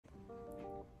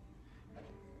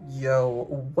Yo,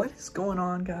 what is going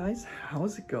on, guys?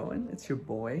 How's it going? It's your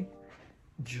boy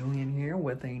Julian here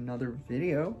with another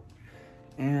video,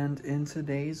 and in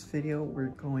today's video we're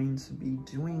going to be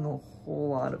doing a whole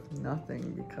lot of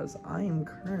nothing because I am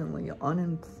currently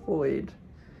unemployed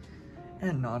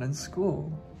and not in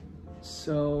school.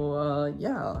 So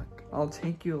yeah, I'll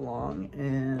take you along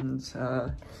and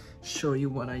show you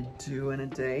what I do in a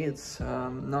day. It's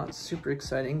not super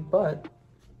exciting, but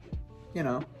you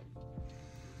know,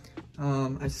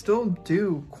 I still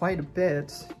do quite a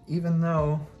bit, even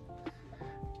though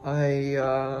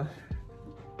I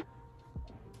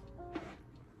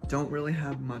don't really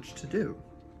have much to do.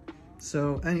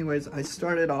 So anyways, I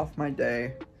started off my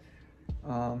day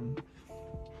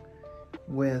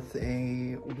with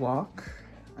a walk.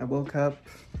 I woke up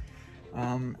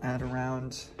at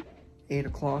around 8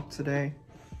 o'clock today.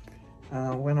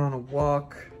 Went on a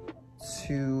walk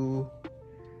to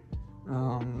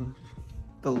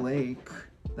the lake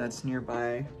that's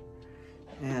nearby,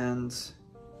 and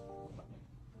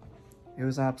it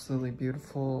was absolutely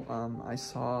beautiful. I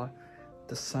saw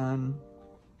the sun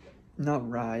not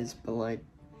rise, but like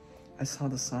I saw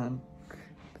the sun,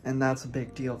 and that's a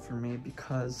big deal for me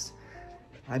because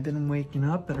I've been waking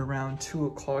up at around 2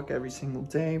 o'clock every single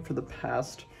day for the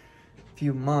past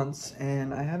few months,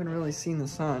 and I haven't really seen the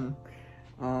sun,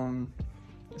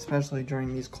 especially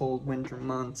during these cold winter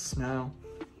months. Now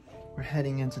we're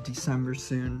heading into December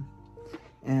soon,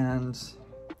 and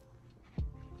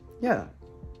yeah,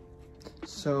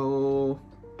 so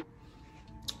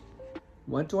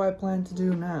what do I plan to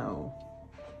do now?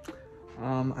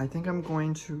 I think I'm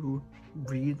going to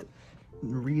read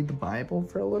the Bible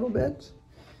for a little bit,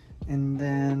 and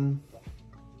then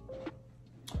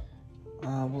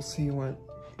we'll see what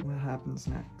happens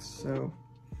next. So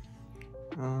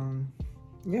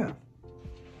yeah,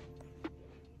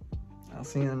 I'll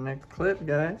see you in the next clip,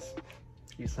 guys.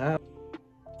 Peace out.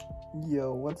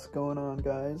 Yo, what's going on,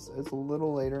 guys? It's a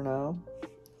little later now.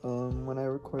 When I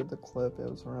recorded the clip, it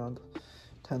was around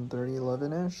 10:30,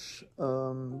 11-ish.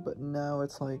 But now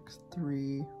it's like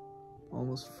 3,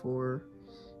 almost 4.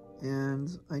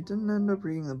 And I didn't end up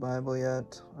reading the Bible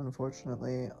yet,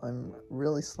 unfortunately. I'm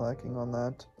really slacking on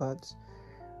that, but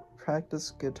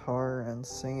practiced guitar and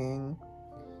singing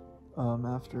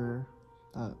after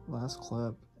that last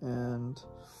clip, and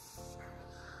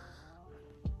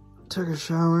took a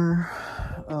shower,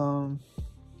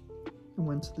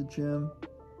 went to the gym,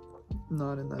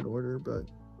 not in that order, but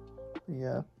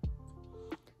yeah.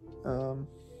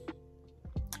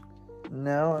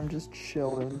 Now I'm just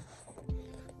chilling.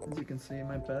 As you can see,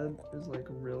 my bed is like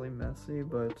really messy,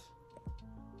 but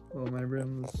well, my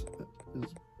room is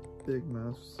big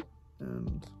mess,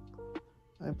 and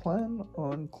I plan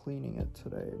on cleaning it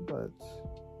today, but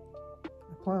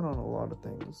I plan on a lot of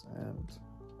things, and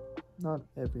not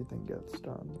everything gets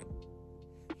done.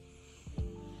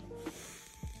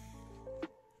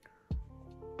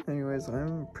 Anyways,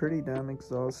 I'm pretty damn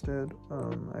exhausted.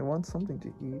 I want something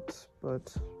to eat,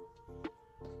 but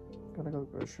gotta go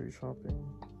grocery shopping.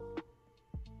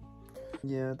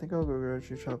 Yeah, I think I'll go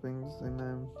grocery shopping, and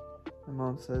then my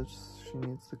mom says she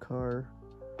needs the car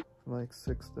for like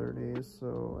 6:30,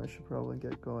 so I should probably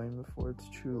get going before it's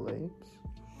too late,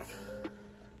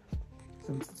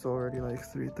 since it's already like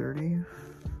 3:30.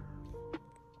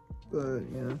 But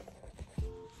yeah.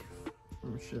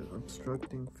 Oh shit,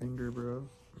 obstructing finger, bro.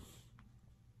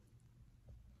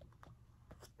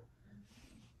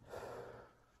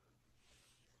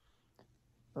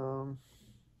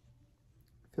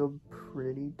 I feel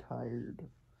pretty tired,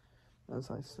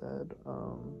 as I said,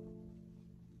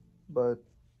 but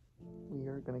we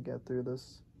are gonna get through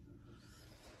this,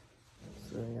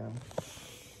 so yeah.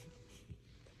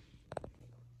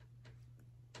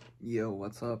 Yo,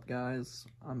 what's up, guys?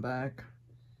 I'm back,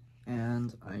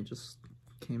 and I just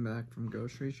came back from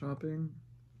grocery shopping.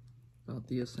 Got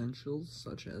the essentials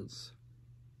such as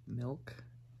milk,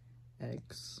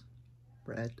 eggs,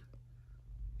 bread,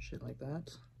 shit like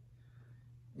that.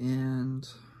 And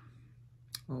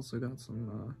also got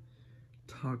some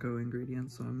taco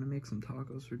ingredients, so I'm gonna make some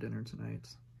tacos for dinner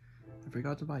tonight. I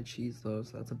forgot to buy cheese though,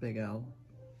 so that's a big L.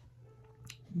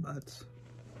 But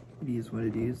it is what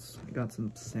it is. I got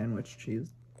some sandwich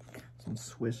cheese, some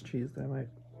Swiss cheese that I might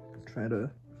try to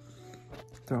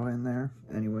throw in there.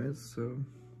 Anyways, so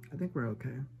I think we're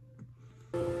okay.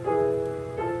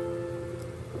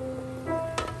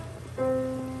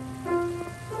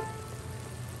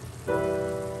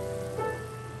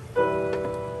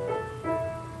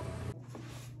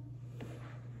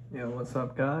 Yo, what's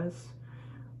up, guys?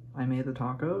 I made the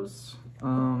tacos.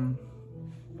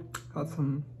 Got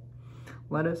some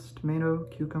lettuce, tomato,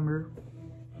 cucumber,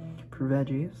 for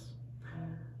veggies.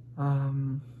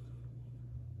 Some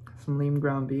lean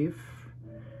ground beef,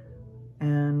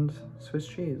 and Swiss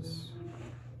cheese.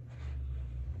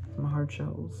 Some hard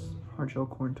shell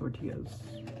corn tortillas.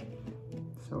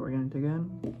 So we're gonna dig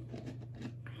in.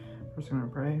 First, I'm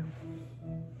gonna pray.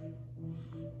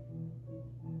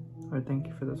 Lord, thank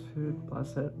you for this food.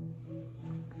 Bless it.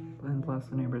 And bless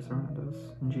the neighbors around us.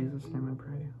 In Jesus' name I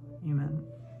pray. Amen.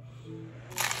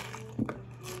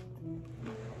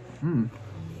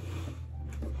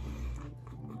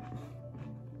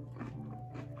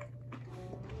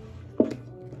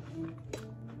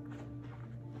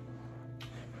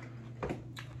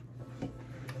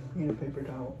 Need a paper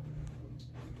towel.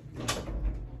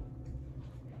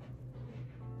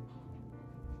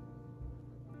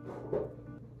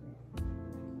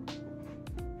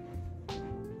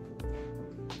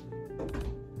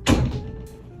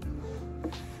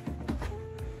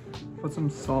 Put some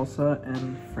salsa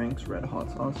and Frank's Red Hot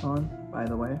sauce on, by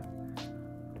the way.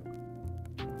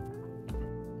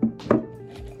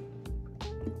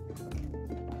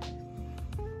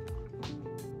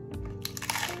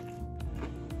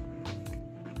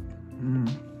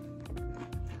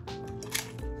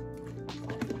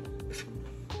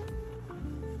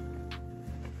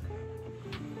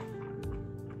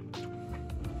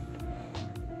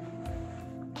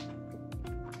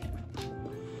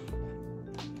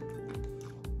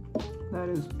 That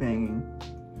is banging.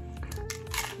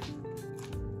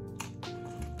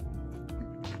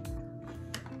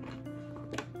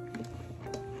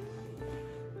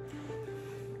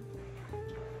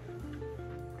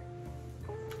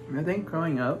 I think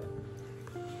growing up,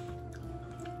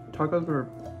 tacos were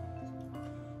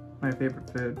my favorite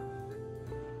food.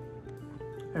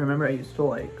 I remember I used to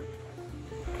like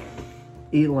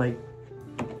eat like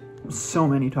so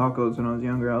many tacos when I was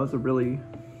younger. I was a really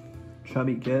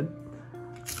chubby kid.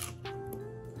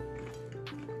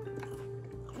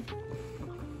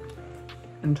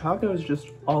 And tacos just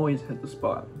always hit the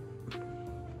spot.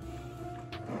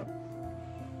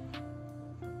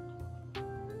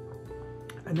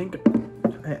 I think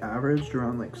I averaged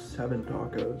around like 7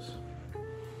 tacos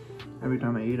every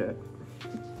time I eat it.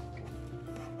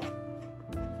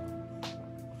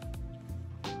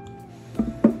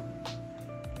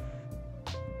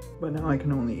 But now I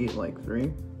can only eat like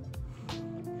 3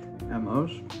 at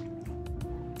most.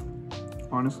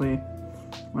 Honestly,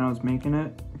 when I was making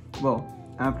it, well,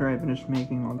 after I finished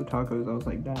making all the tacos, I was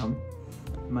like, damn,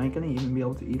 am I gonna even be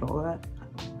able to eat all that?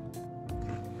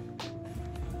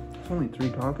 It's only 3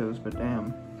 tacos, but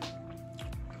damn.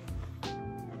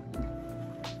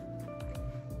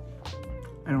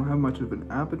 I don't have much of an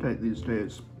appetite these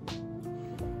days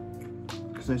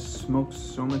because I smoke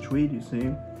so much weed, you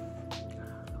see.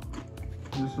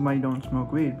 This is why you don't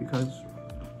smoke weed, because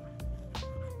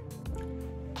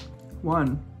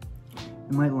 1,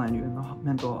 it might land you in the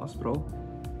mental hospital.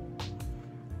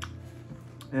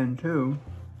 And 2,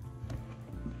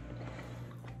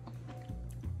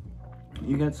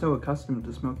 you get so accustomed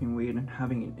to smoking weed and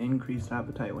having an increased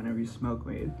appetite whenever you smoke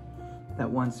weed that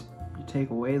once you take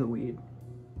away the weed,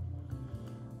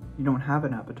 you don't have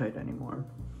an appetite anymore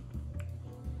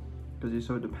because you're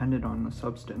so dependent on the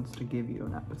substance to give you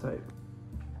an appetite.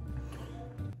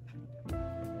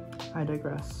 I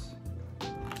digress.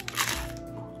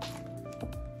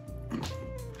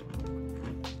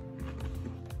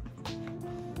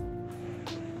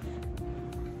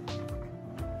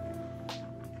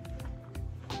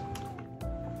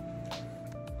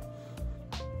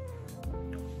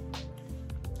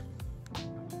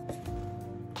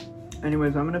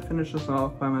 Anyways, I'm gonna finish this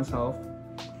off by myself.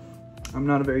 I'm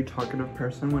not a very talkative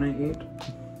person when I eat,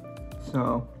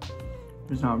 so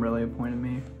there's not really a point in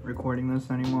me recording this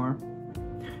anymore.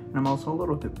 And I'm also a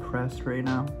little depressed right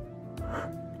now.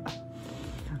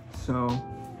 So,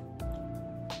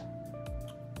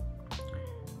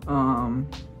 yeah, I'm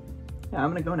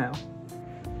gonna go now.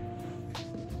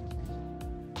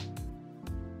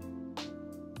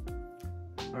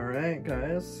 Alright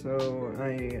guys, so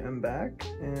I am back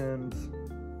and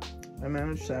I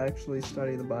managed to actually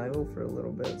study the Bible for a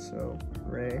little bit, so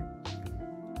hooray.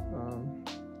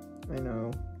 I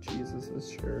know Jesus is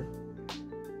sure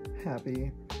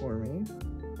happy for me,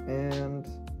 and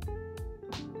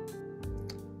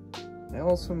I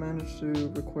also managed to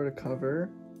record a cover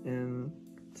in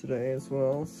today as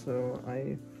well, so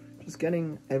I just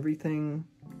getting everything.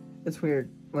 It's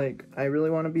weird, like I really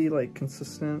want to be like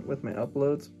consistent with my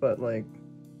uploads, but like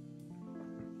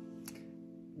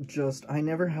just I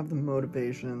never have the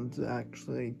motivation to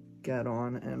actually get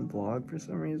on and vlog for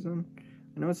some reason.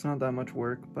 I know it's not that much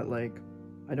work, but like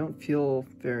I don't feel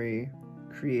very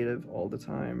creative all the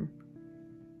time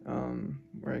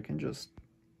where I can just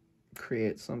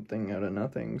create something out of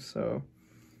nothing. So,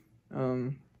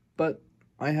 but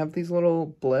I have these little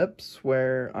blips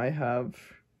where I have,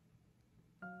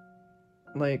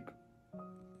 like,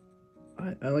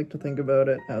 I like to think about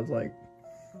it as, like,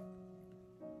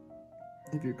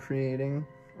 if you're creating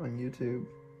on YouTube,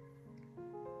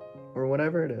 or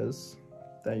whatever it is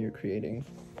that you're creating,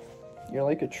 you're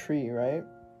like a tree, right?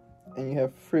 And you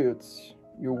have fruits.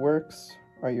 Your works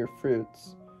are your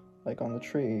fruits, like on the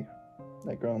tree,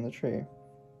 that grow on the tree.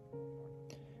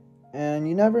 And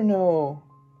you never know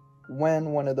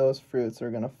when one of those fruits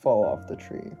are going to fall off the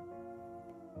tree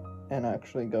and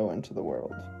actually go into the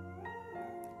world.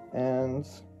 And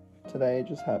today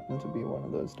just happened to be one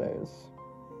of those days.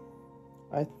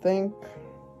 I think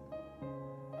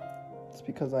it's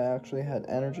because I actually had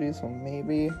energy, so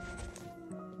maybe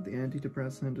the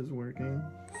antidepressant is working.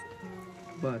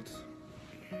 But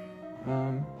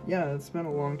yeah, it's been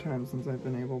a long time since I've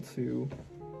been able to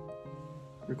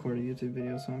record a YouTube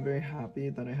video, so I'm very happy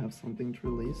that I have something to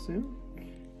release soon.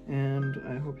 And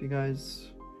I hope you guys,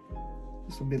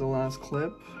 this will be the last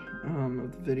clip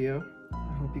of the video.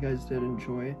 I hope you guys did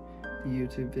enjoy the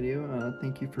YouTube video.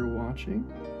 Thank you for watching.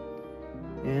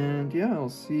 And yeah, I'll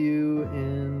see you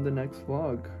in the next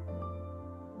vlog.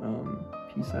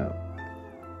 Peace out.